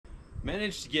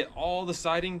managed to get all the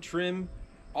siding, trim,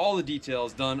 all the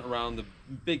details done around the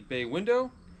big bay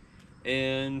window,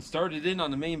 and started in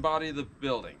on the main body of the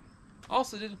building.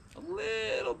 Also did a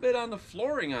little bit on the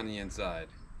flooring on the inside.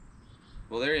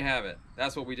 Well, there you have it.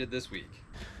 That's what we did this week.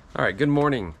 All right, good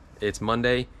morning. It's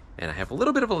Monday, and I have a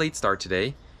little bit of a late start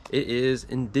today. It is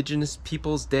Indigenous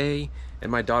Peoples Day,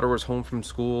 and my daughter was home from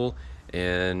school,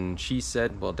 and she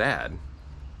said, well, Dad,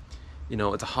 you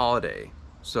know, it's a holiday,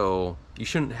 so you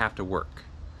shouldn't have to work,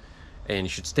 and you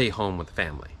should stay home with the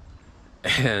family.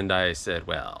 And I said,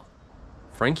 well,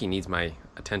 Frankie needs my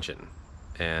attention,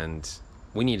 and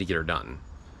we need to get her done.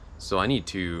 So I need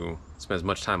to spend as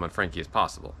much time on Frankie as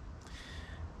possible.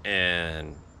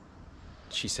 And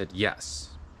she said, yes.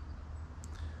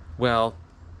 Well,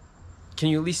 can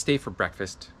you at least stay for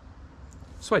breakfast?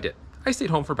 So I did. I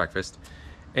stayed home for breakfast,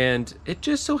 and it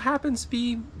just so happens to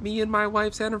be me and my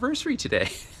wife's anniversary today.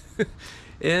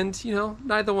 And, you know,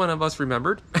 neither one of us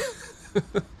remembered.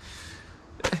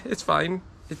 It's fine.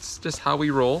 It's just how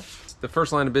we roll. The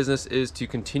first line of business is to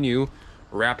continue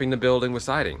wrapping the building with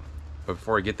siding. But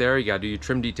before I get there, you gotta do your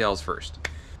trim details first.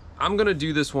 I'm gonna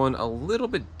do this one a little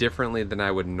bit differently than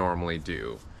I would normally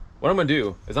do. What I'm gonna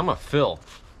do is I'm gonna fill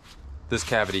this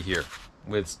cavity here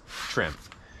with trim.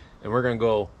 And we're gonna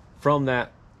go from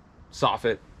that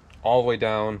soffit all the way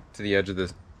down to the edge of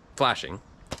the flashing.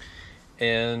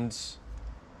 And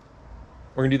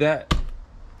we're gonna do that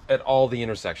at all the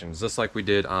intersections, just like we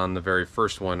did on the very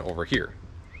first one over here.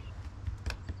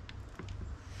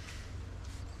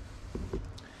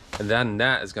 And then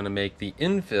that is gonna make the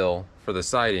infill for the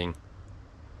siding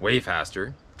way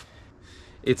faster.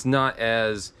 It's not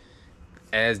as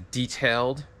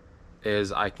detailed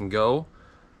as I can go,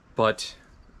 but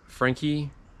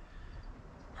Frankie,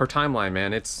 her timeline,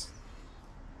 man, it's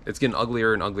getting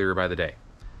uglier and uglier by the day.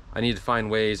 I need to find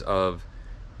ways of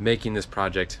making this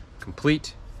project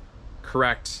complete,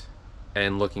 correct,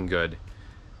 and looking good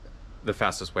the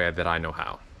fastest way that I know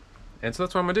how. And so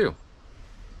that's what I'm gonna do.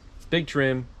 Big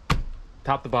trim,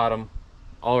 top to bottom,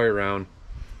 all the way around,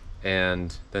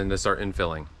 and then to start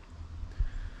infilling.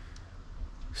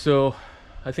 So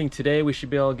I think today we should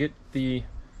be able to get the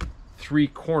 3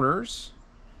 corners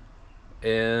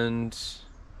and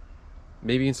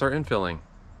maybe even start infilling.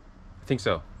 I think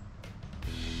so.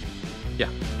 Yeah,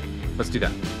 let's do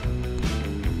that.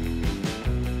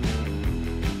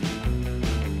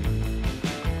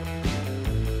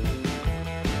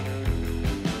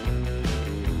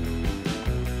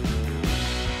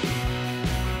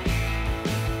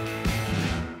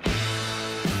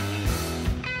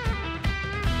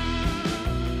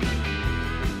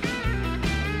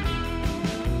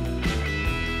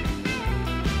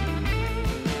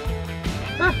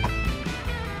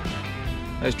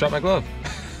 I just dropped my glove.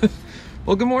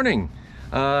 Well, good morning.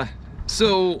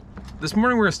 So this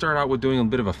morning we're gonna start out with doing a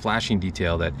bit of a flashing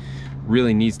detail that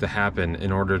really needs to happen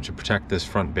in order to protect this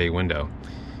front bay window.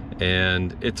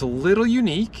 And it's a little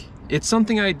unique. It's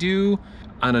something I do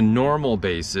on a normal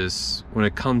basis when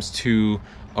it comes to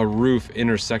a roof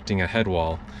intersecting a head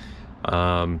wall.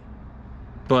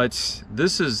 But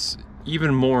this is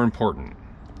even more important.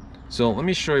 So let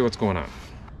me show you what's going on.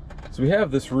 So we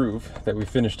have this roof that we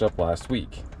finished up last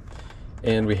week,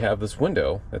 and we have this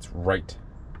window that's right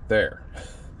there.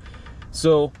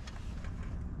 So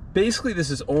basically this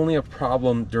is only a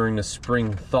problem during the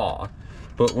spring thaw,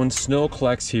 but when snow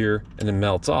collects here and it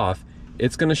melts off,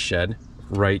 it's gonna shed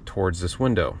right towards this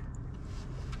window.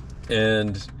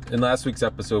 And in last week's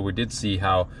episode, we did see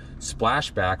how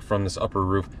splashback from this upper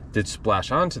roof did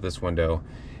splash onto this window,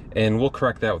 and we'll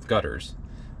correct that with gutters.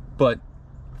 But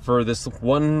for this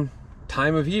one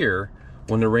time of year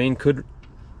when the rain could,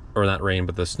 or not rain,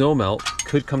 but the snow melt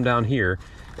could come down here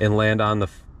and land on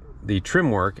the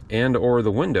trim work and or the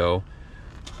window,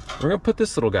 we're gonna put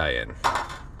this little guy in,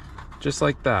 just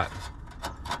like that,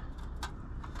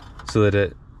 so that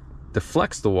it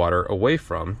deflects the water away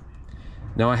from.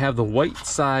 Now I have the white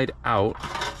side out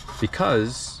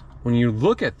because when you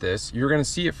look at this, you're gonna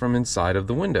see it from inside of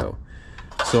the window.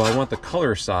 So I want the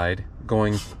color side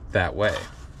going that way.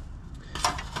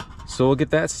 So we'll get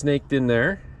that snaked in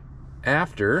there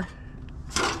after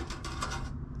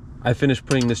I finish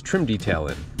putting this trim detail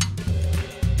in.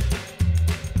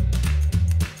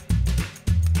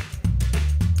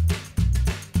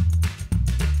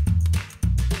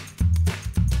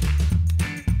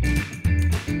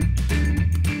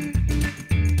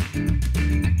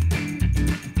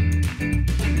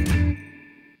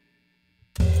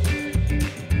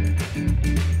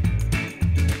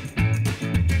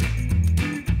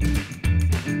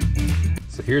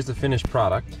 So here's the finished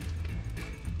product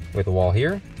with the wall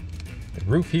here, the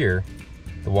roof here,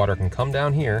 the water can come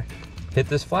down here, hit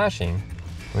this flashing.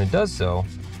 When it does so,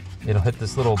 it'll hit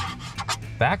this little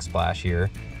backsplash here,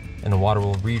 and the water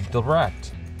will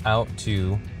redirect out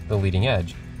to the leading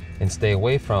edge and stay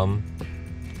away from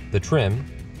the trim.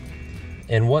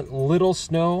 And what little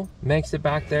snow makes it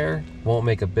back there won't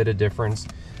make a bit of difference.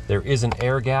 There is an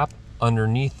air gap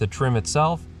underneath the trim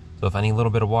itself, so if any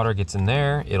little bit of water gets in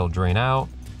there, it'll drain out.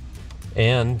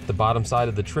 And the bottom side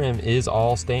of the trim is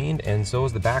all stained, and so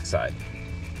is the back side.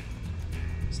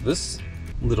 So this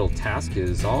little task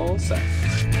is all set.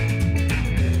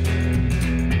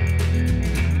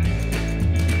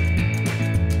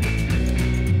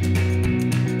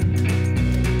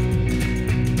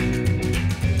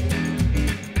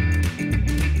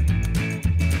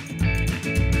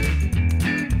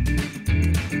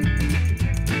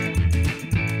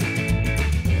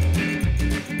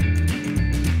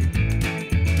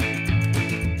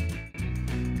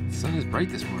 Bright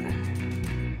this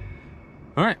morning.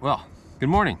 All right, well, good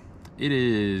morning. It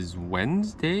is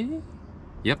Wednesday.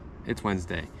 Yep, it's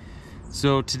Wednesday.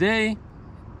 So today,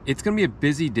 it's gonna be a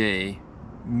busy day,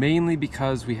 mainly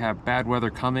because we have bad weather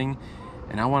coming,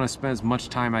 and I wanna spend as much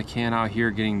time I can out here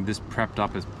getting this prepped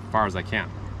up as far as I can.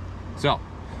 So,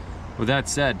 with that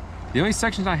said, the only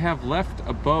sections I have left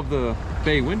above the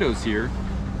bay windows here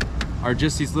are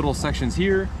just these little sections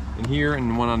here,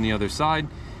 and one on the other side.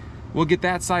 We'll get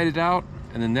that sided out,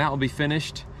 and then that will be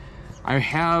finished. I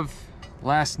have,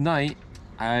 last night,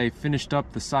 I finished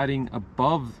up the siding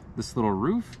above this little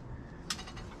roof.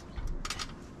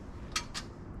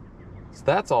 So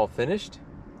that's all finished.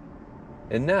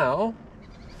 And now,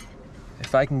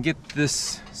 if I can get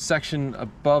this section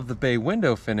above the bay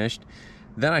window finished,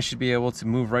 then I should be able to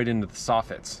move right into the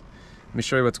soffits. Let me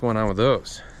show you what's going on with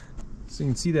those. So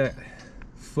you can see that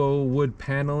faux wood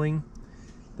paneling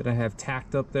that I have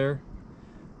tacked up there.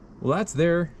 Well, that's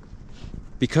there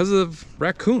because of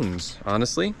raccoons,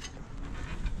 honestly.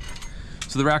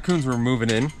 So the raccoons were moving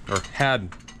in, or had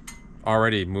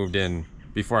already moved in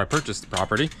before I purchased the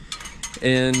property.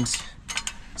 And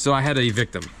so I had to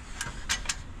evict them.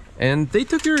 And they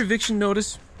took their eviction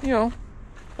notice, you know,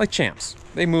 like champs.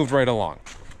 They moved right along.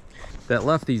 That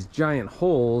left these giant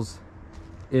holes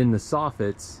in the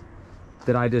soffits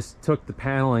that I just took the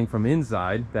paneling from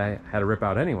inside that I had to rip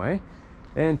out anyway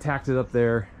and tacked it up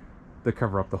there to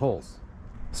cover up the holes.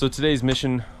 So today's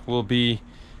mission will be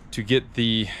to get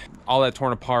all that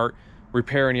torn apart,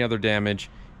 repair any other damage,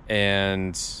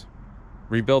 and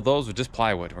rebuild those with just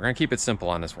plywood. We're gonna keep it simple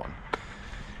on this one.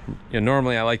 You know,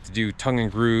 normally I like to do tongue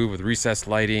and groove with recessed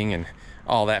lighting and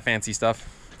all that fancy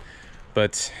stuff,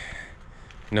 but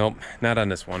nope, not on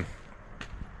this one.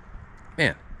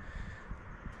 Man,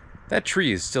 that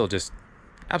tree is still just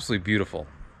absolutely beautiful.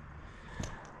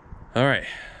 All right,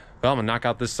 well, I'm gonna knock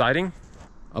out this siding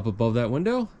up above that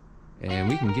window and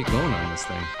we can get going on this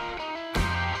thing.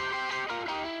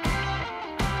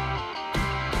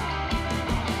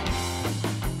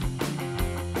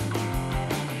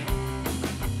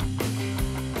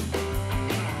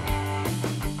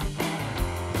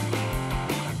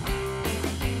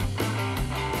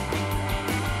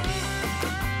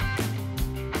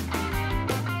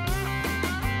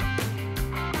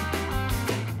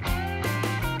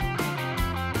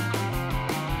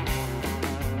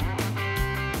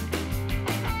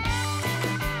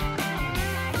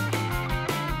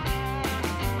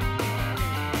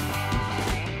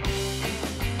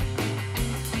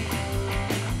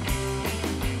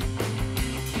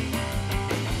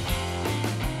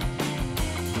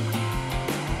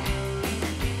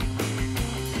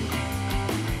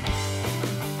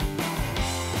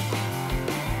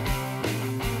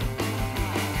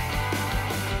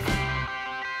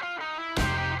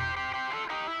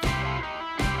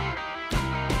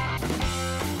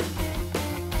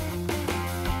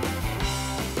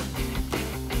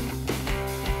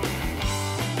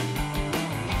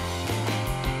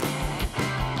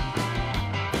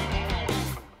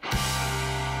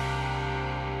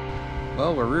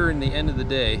 Well, we're rearing the end of the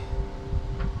day,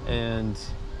 and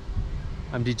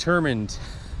I'm determined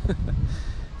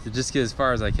to just get as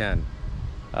far as I can.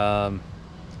 I'm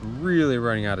really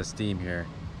running out of steam here.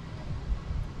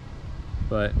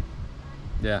 But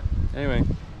yeah, anyway,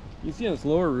 you see on this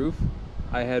lower roof,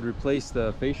 I had replaced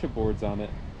the fascia boards on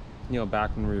it, you know,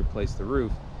 back when we replaced the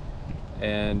roof.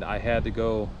 And I had to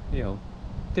go, you know,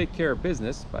 take care of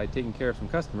business by taking care of some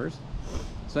customers.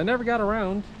 So I never got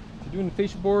around to doing the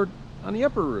fascia board on the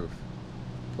upper roof.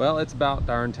 Well, it's about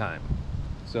darn time.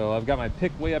 So I've got my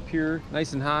pick way up here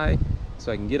nice and high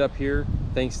so I can get up here,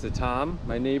 thanks to Tom,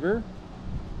 my neighbor,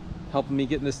 helping me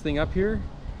getting this thing up here.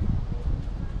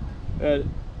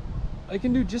 I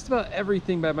can do just about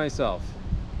everything by myself.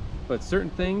 But certain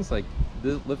things, like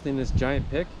lifting this giant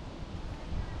pick,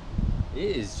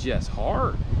 it is just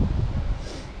hard.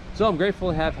 So I'm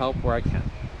grateful to have help where I can.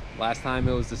 Last time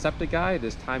it was the septic guy,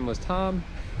 this time was Tom.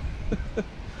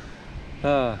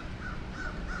 Yeah.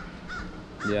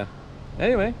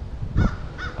 Anyway,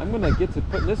 I'm gonna get to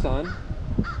putting this on,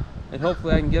 and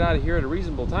hopefully I can get out of here at a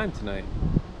reasonable time tonight.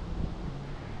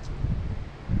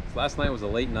 Last night was a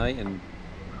late night, and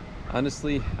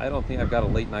honestly, I don't think I've got a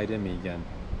late night in me again.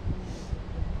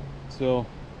 So,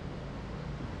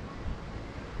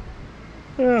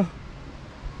 oh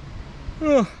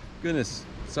goodness,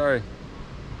 sorry.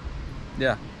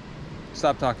 Yeah,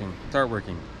 stop talking, start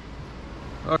working.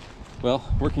 Okay. Well,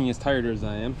 working as tired as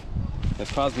I am has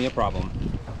caused me a problem.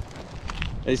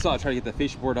 You saw I tried to get the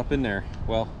fascia board up in there.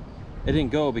 Well, it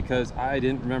didn't go because I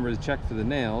didn't remember to check for the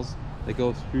nails that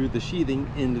go through the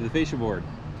sheathing into the fascia board.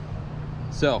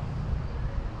 So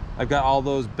I've got all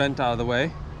those bent out of the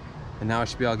way, and now I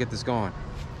should be able to get this going.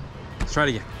 Let's try it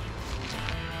again.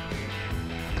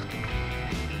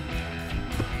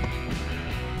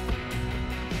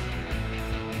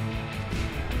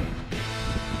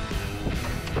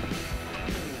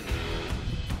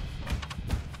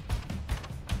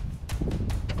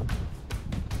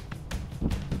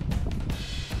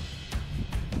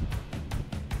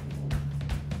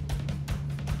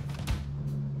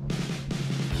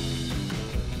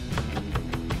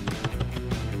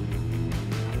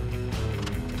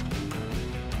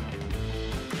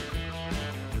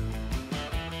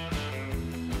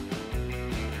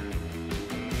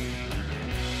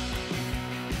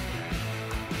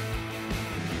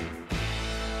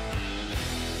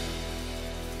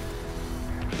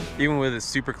 Even with it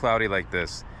super cloudy like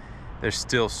this, there's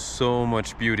still so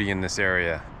much beauty in this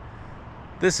area.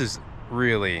 This is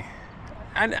really,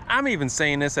 and I'm even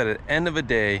saying this at the end of a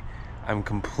day, I'm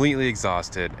completely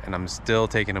exhausted, and I'm still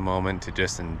taking a moment to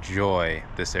just enjoy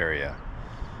this area.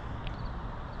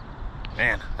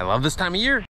 Man, I love this time of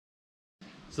year.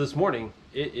 So this morning,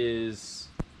 it is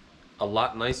a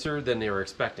lot nicer than they were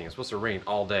expecting. It's supposed to rain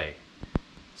all day.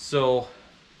 So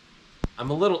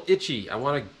I'm a little itchy. I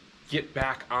want to get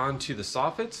back onto the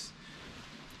soffits.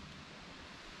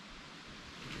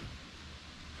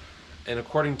 And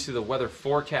according to the weather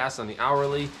forecast on the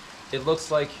hourly, it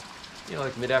looks like, you know,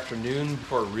 like mid-afternoon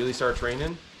before it really starts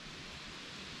raining.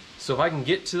 So if I can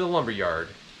get to the lumber yard,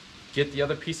 get the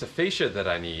other piece of fascia that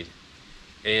I need,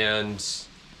 and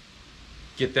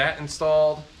get that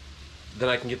installed, then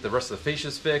I can get the rest of the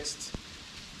fascias fixed.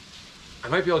 I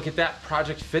might be able to get that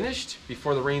project finished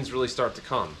before the rains really start to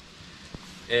come.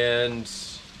 And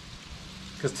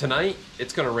because tonight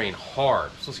it's going to rain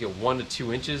hard. We're supposed to get 1 to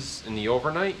 2 inches in the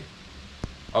overnight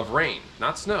of rain,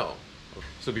 not snow. So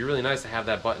it'd be really nice to have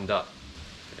that buttoned up.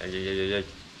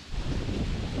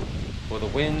 Well, the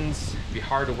winds, it'd be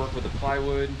hard to work with the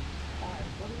plywood.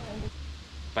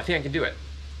 But I think I can do it.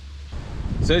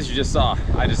 So as you just saw,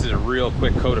 I just did a real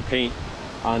quick coat of paint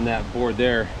on that board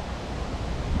there,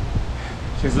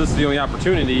 because this is the only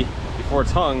opportunity before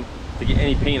it's hung to get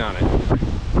any paint on it.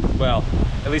 Well,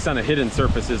 at least on the hidden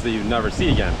surfaces that you'd never see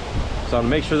again. So I'm gonna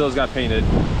make sure those got painted.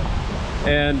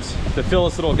 And to fill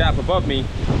this little gap above me,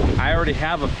 I already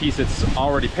have a piece that's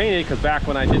already painted, because back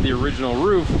when I did the original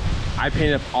roof, I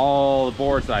painted up all the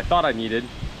boards that I thought I needed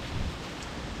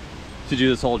to do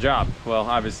this whole job. Well,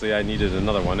 obviously I needed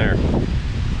another one there.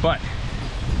 But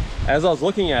as I was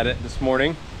looking at it this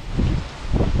morning,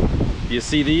 you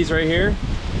see these right here?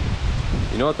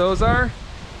 You know what those are?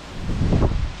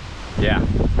 Yeah,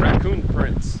 raccoon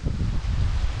prints.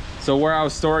 So where I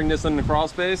was storing this in the crawl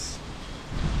space,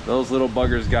 those little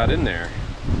buggers got in there.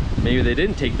 Maybe they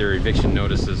didn't take their eviction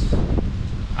notices.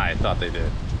 I thought they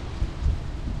did.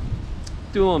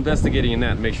 Do a little investigating in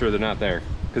that and make sure they're not there,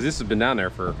 because this has been down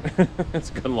there for it's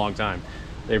a good long time.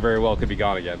 They very well could be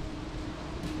gone again.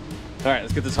 All right,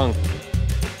 let's get this hung.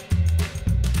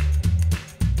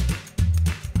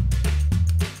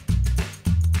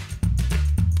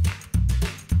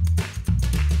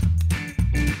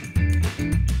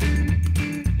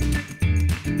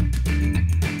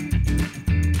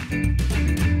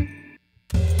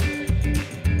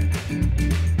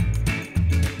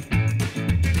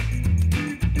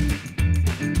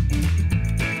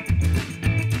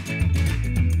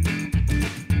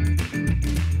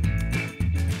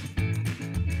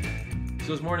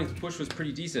 So this morning's push was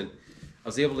pretty decent. I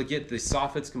was able to get the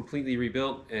soffits completely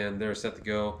rebuilt, and they're set to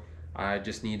go. I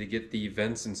just need to get the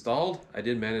vents installed. I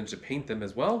did manage to paint them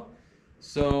as well.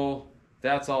 So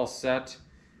that's all set.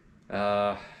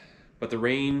 But the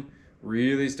rain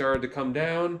really started to come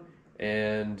down,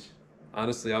 and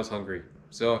honestly, I was hungry.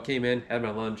 So I came in, had my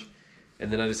lunch,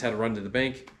 and then I just had to run to the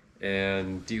bank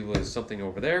and deal with something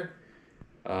over there.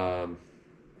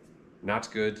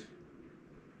 Not good,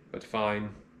 but fine.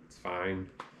 It's fine.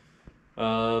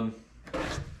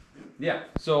 Yeah,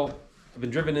 so I've been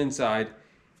driven inside,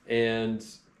 and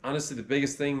honestly, the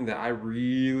biggest thing that I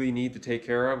really need to take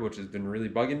care of, which has been really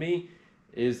bugging me,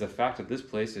 is the fact that this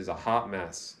place is a hot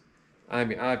mess. I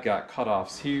mean, I've got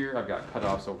cutoffs here, I've got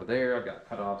cutoffs over there, I've got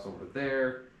cutoffs over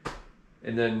there,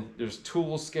 and then there's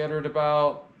tools scattered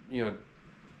about, you know,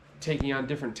 taking on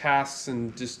different tasks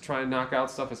and just trying to knock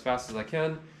out stuff as fast as I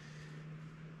can.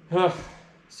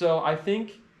 So I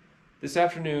think this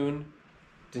afternoon,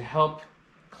 to help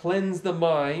cleanse the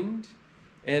mind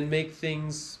and make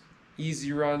things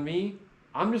easier on me,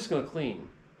 I'm just gonna clean.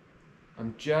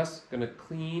 I'm just gonna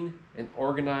clean and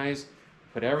organize,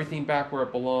 put everything back where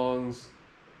it belongs,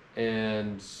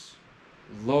 and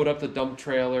load up the dump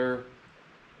trailer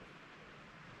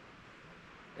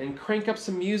and crank up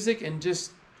some music and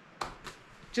just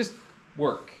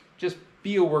work. Just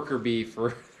be a worker bee for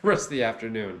the rest of the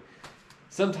afternoon.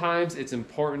 Sometimes it's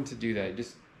important to do that.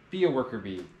 Just be a worker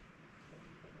bee.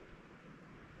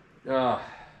 Yeah,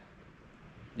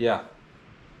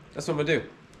 that's what I'm gonna do.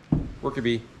 Worker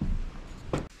bee.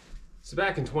 So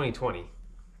back in 2020,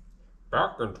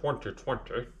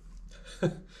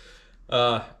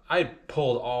 I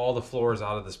pulled all the floors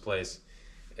out of this place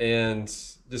and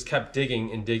just kept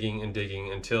digging and digging and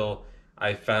digging until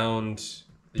I found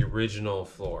the original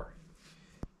floor.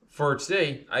 For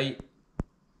today,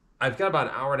 I've got about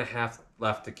an hour and a half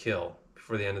left to kill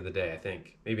before the end of the day, I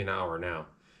think. Maybe an hour now.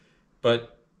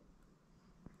 But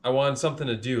I wanted something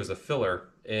to do as a filler,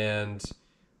 and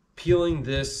peeling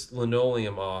this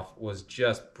linoleum off was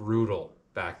just brutal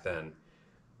back then.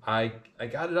 I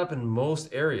got it up in most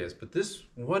areas, but this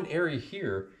one area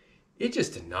here, it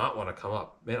just did not want to come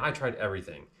up. Man, I tried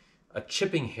everything. A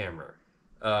chipping hammer,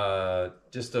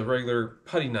 just a regular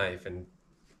putty knife and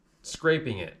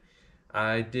scraping it.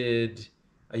 I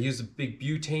used a big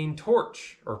butane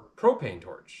torch, or propane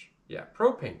torch. Yeah,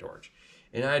 propane torch.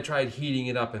 And I tried heating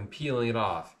it up and peeling it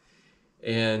off.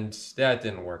 And that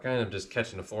didn't work. I ended up just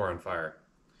catching the floor on fire.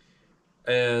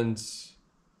 And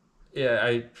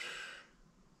yeah,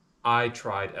 I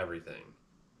tried everything.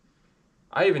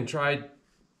 I even tried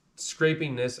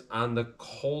scraping this on the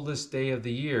coldest day of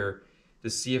the year to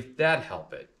see if that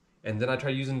helped it. And then I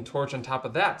tried using the torch on top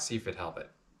of that to see if it helped it.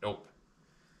 Nope.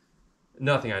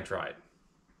 Nothing I tried.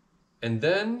 And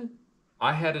then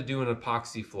I had to do an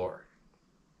epoxy floor.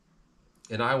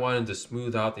 And I wanted to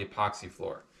smooth out the epoxy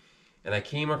floor. And I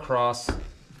came across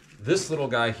this little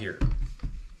guy here.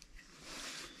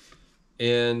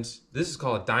 And this is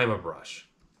called a Dyma brush.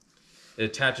 It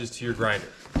attaches to your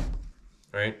grinder,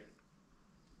 right?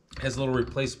 It has little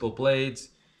replaceable blades.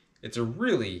 It's a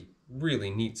really, really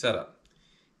neat setup.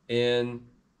 And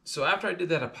so after I did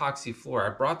that epoxy floor, I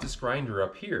brought this grinder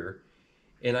up here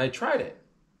and I tried it.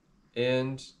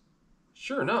 And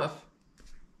sure enough,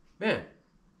 man,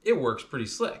 it works pretty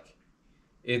slick.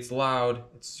 It's loud,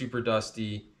 it's super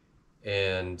dusty,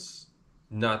 and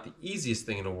not the easiest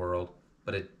thing in the world,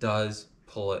 but it does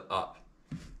pull it up.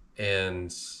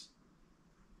 And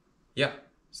yeah,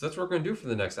 so that's what we're going to do for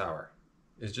the next hour,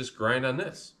 is just grind on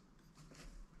this.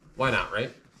 Why not,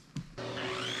 right?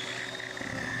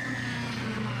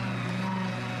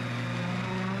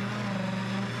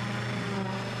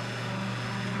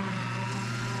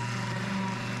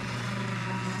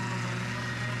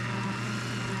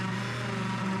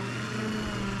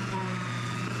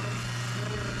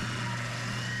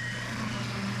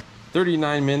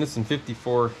 "39 minutes and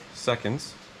 54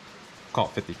 seconds. Call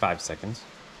it 55 seconds.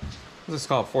 Let's just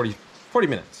call it 40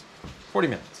 minutes. 40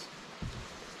 minutes.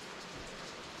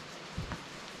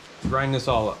 Grind this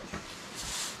all up.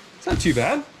 It's not too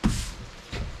bad.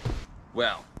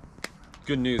 Well,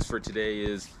 good news for today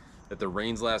is that the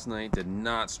rains last night did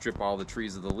not strip all the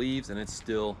trees of the leaves, and it's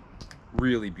still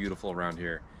really beautiful around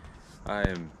here. I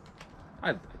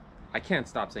can't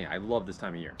stop saying it. I love this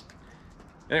time of year.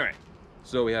 Anyway,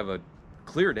 so we have a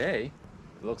clear day,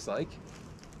 it looks like.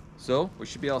 So we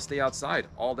should be able to stay outside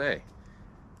all day.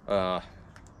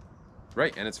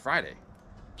 Right, and it's Friday.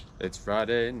 It's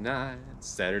Friday night,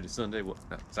 Saturday, Sunday. No,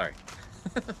 sorry.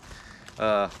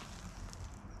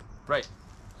 Right.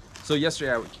 So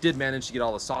yesterday I did manage to get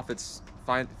all the soffits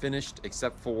finished,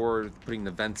 except for putting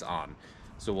the vents on.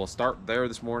 So we'll start there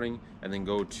this morning, and then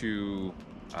go to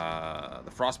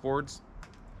the frost boards,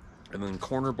 and then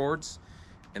corner boards,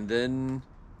 and then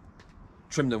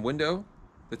trim the window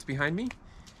that's behind me,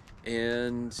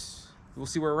 and we'll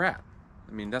see where we're at.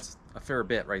 I mean, that's a fair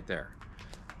bit right there,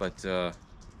 but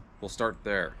we'll start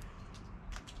there.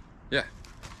 Yeah,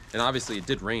 and obviously it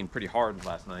did rain pretty hard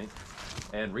last night,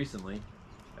 and recently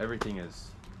everything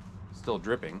is still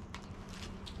dripping. In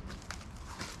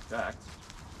fact,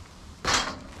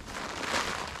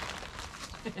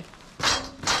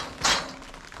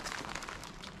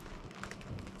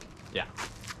 yeah,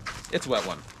 it's a wet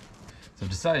one. So I've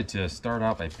decided to start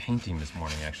out by painting this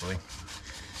morning, actually.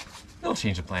 It'll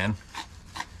change the plan.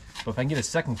 But if I can get a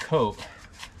second coat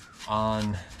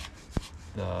on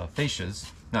the fascias,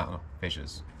 no,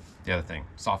 fascias, the other thing,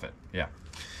 soffit, yeah.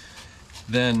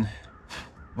 Then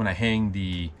when I hang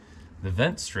the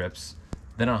vent strips,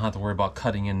 then I don't have to worry about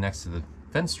cutting in next to the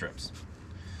vent strips.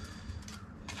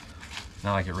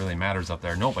 Not like it really matters up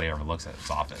there. Nobody ever looks at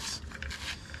soffits.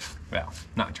 Well,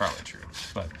 not entirely true,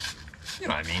 but you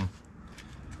know what I mean.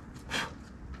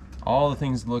 All the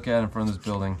things to look at in front of this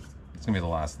building, it's gonna be the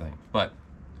last thing, but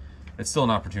it's still an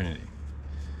opportunity.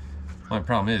 My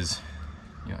problem is,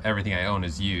 you know, everything I own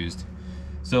is used.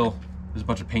 So there's a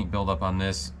bunch of paint buildup on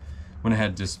this. Went ahead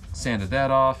and just sanded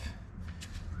that off.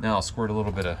 Now I'll squirt a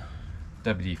little bit of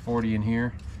WD-40 in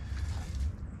here.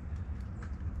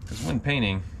 Because when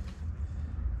painting,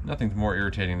 nothing's more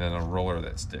irritating than a roller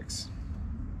that sticks.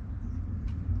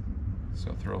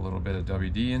 So throw a little bit of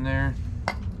WD in there.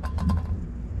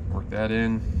 Work that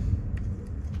in.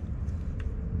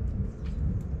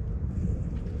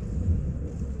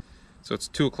 So it's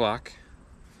 2 o'clock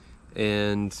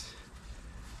and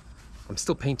I'm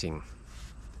still painting.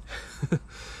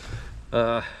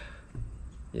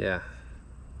 Yeah.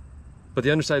 But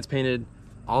the underside's painted,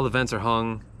 all the vents are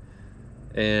hung,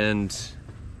 and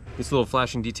this little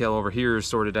flashing detail over here is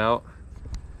sorted out.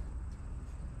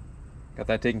 Got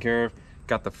that taken care of.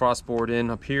 Got the frost board in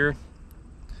up here,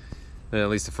 at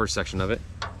least the first section of it.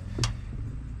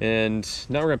 And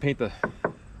now we're gonna paint the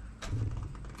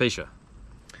fascia.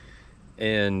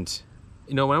 And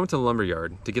you know, when I went to the lumber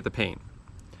yard to get the paint,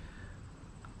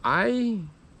 I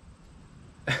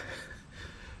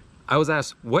was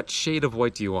asked, what shade of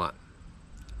white do you want?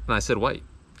 And I said white.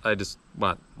 I just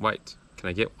want white. Can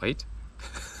I get white?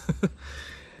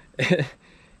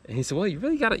 And he said, well, you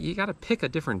really gotta pick a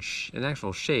different an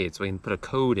actual shade so we can put a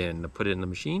code in to put it in the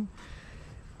machine.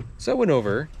 So I went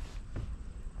over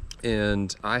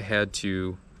and I had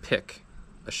to pick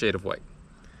a shade of white.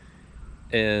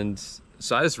 And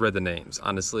so I just read the names.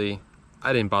 Honestly,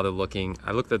 I didn't bother looking.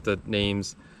 I looked at the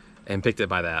names and picked it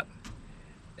by that.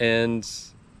 And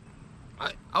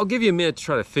I'll give you a minute to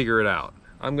try to figure it out.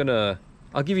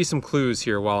 I'll give you some clues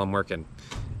here while I'm working.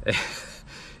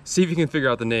 See if you can figure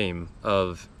out the name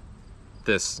of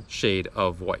this shade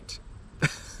of white.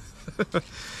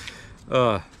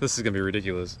 This is gonna be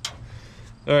ridiculous.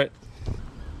 All right,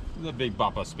 the Big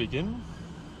Bappa speaking.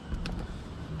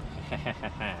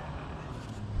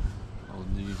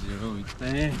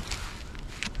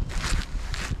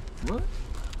 What?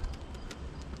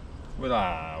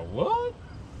 What?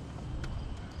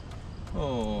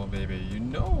 Oh, baby, you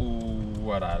know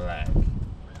what I like.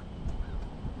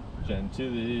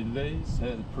 Chantilly lace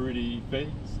has a pretty face,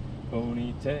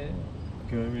 ponytail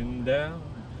coming down,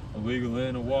 a wiggle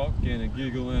and a walk and a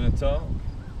giggle and a talk.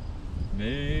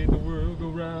 Made the world go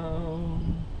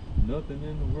round. Nothing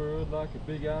in the world like a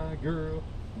big-eyed girl.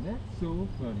 And that's so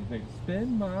funny. Make me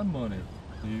spend my money.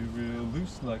 You're real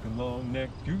loose like a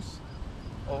long-necked goose.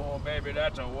 Oh, baby,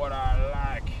 that's what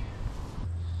I like.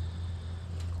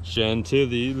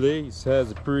 Chantilly lace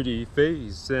has a pretty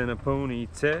face and a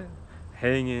ponytail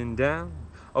hanging down,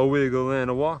 a wiggle and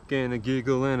a walk and a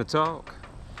giggle and a talk.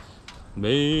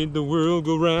 Made the world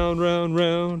go round, round,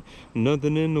 round.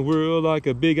 Nothing in the world like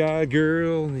a big-eyed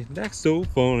girl. That's so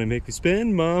funny, make me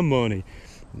spend my money.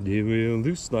 You're real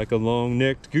loose like a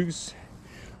long-necked goose.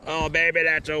 Oh, baby,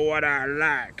 that's what I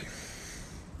like.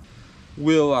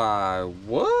 Will I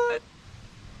what?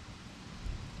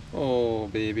 Oh,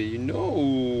 baby, you know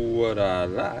what I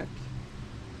like.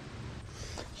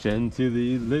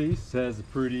 Chantilly lace has a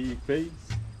pretty face,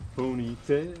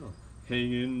 ponytail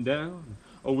hanging down,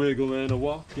 a wiggle and a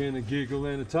walk and a giggle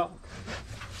and a talk.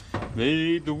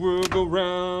 Made the world go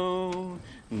round.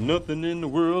 Nothing in the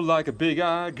world like a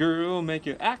big-eyed girl. Make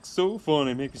you act so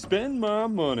funny, make me spend my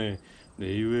money.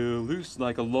 They will loose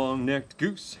like a long-necked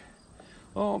goose.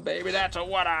 Oh, baby, that's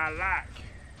what I like.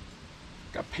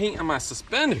 Got paint on my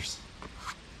suspenders.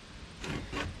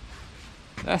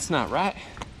 That's not right.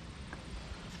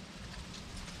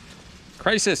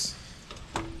 Crisis.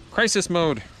 Crisis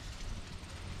mode.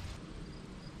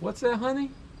 What's that,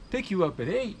 honey? Pick you up at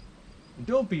 8.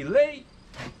 Don't be late.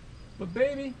 But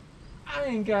baby, I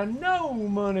ain't got no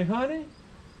money, honey.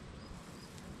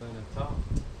 Gonna talk.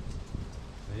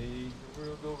 Make the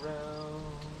world go round.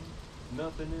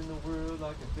 Nothing in the world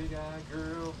like a big-eyed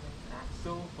girl.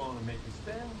 So fun to make me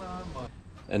spend my money.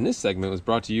 And this segment was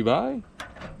brought to you by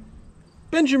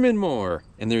Benjamin Moore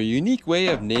and their unique way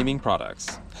of naming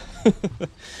products.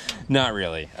 Not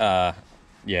really.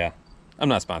 Yeah, I'm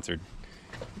not sponsored.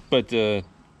 But it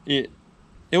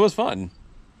was fun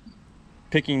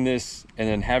picking this and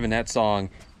then having that song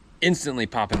instantly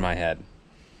pop in my head.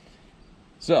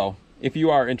 So, if you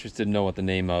are interested to know what the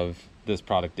name of this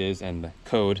product is and the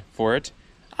code for it,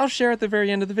 I'll share at the very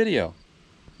end of the video.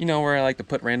 You know, where I like to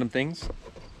put random things.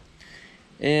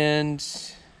 And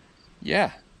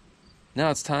yeah, now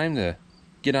it's time to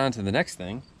get on to the next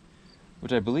thing,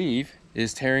 which I believe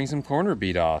is tearing some corner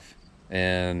bead off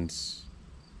and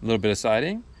a little bit of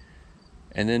siding,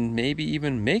 and then maybe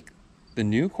even make the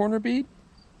new corner bead.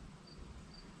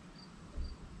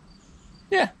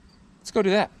 Yeah, let's go do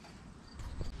that.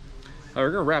 All right,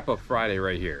 we're gonna wrap up Friday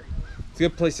right here. It's a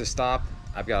good place to stop.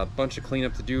 I've got a bunch of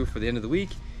cleanup to do for the end of the week,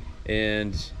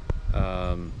 and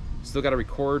still got to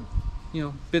record, you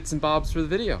know, bits and bobs for the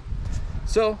video.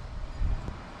 So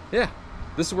yeah,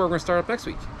 this is where we're gonna start up next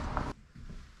week.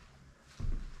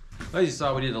 As you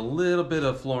saw, we did a little bit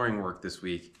of flooring work this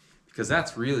week, because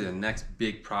that's really the next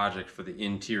big project for the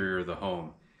interior of the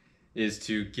home, is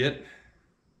to get,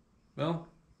 well,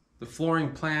 the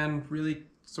flooring plan really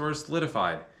sort of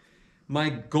solidified. My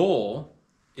goal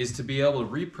is to be able to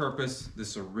repurpose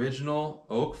this original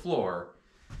oak floor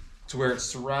to where it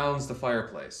surrounds the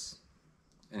fireplace.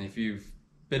 And if you've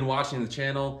been watching the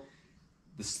channel,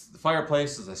 the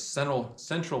fireplace is a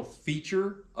central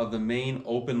feature of the main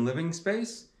open living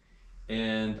space,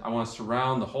 and I want to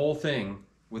surround the whole thing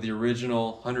with the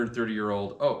original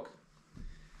 130-year-old oak.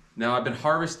 Now, I've been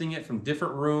harvesting it from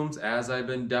different rooms as I've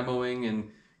been demoing and,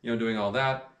 you know, doing all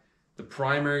that. The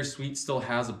primary suite still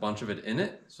has a bunch of it in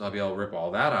it, so I'll be able to rip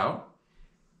all that out.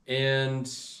 And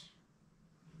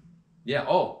yeah,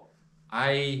 oh,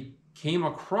 I came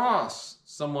across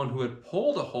someone who had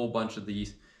pulled a whole bunch of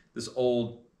this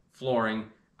old flooring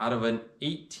out of an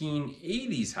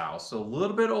 1880s house, so a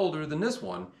little bit older than this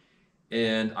one,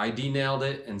 and I de-nailed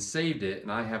it and saved it,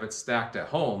 and I have it stacked at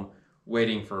home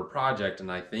waiting for a project,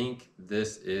 and I think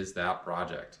this is that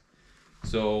project.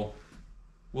 So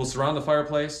we'll surround the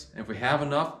fireplace, and if we have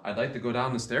enough, I'd like to go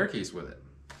down the staircase with it.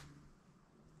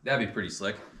 That'd be pretty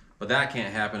slick, but that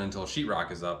can't happen until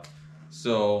sheetrock is up.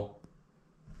 So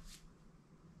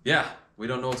yeah, we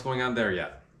don't know what's going on there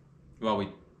yet. Well, we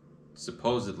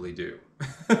supposedly do.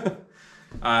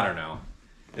 I don't know.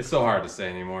 It's so hard to say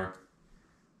anymore.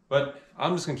 But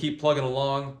I'm just gonna keep plugging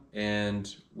along,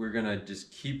 and we're gonna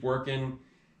just keep working,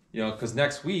 you know, because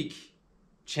next week,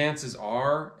 chances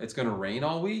are it's gonna rain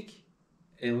all week.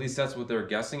 At least that's what they're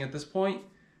guessing at this point.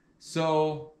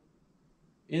 So,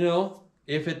 you know,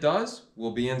 if it does,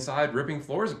 we'll be inside ripping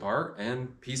floors apart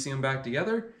and piecing them back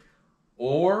together,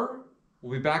 or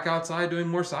we'll be back outside doing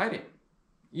more siding.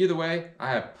 Either way,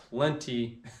 I have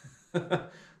plenty,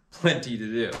 plenty to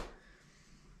do.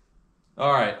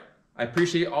 All right, I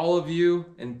appreciate all of you,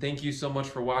 and thank you so much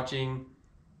for watching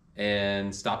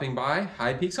and stopping by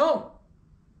High Peaks Home.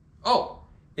 Oh,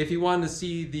 if you wanted to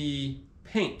see the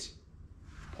paint,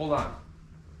 hold on.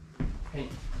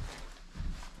 Paint.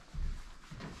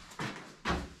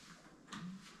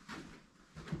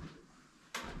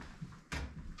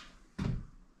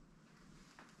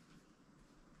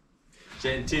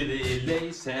 Chantilly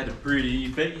lace had a pretty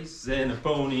face and a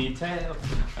ponytail,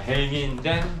 a hanging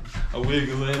down, a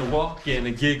wiggle and a walk, and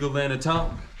a giggle and a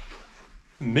talk.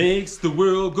 Makes the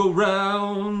world go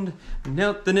round.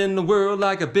 Nothing in the world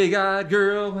like a big-eyed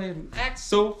girl, and acts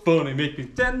so funny, make me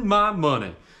spend my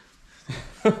money.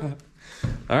 All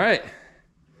right,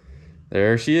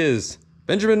 there she is,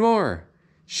 Benjamin Moore,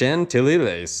 Chantilly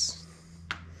lace.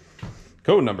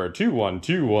 Code number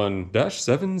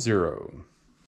 2121-70.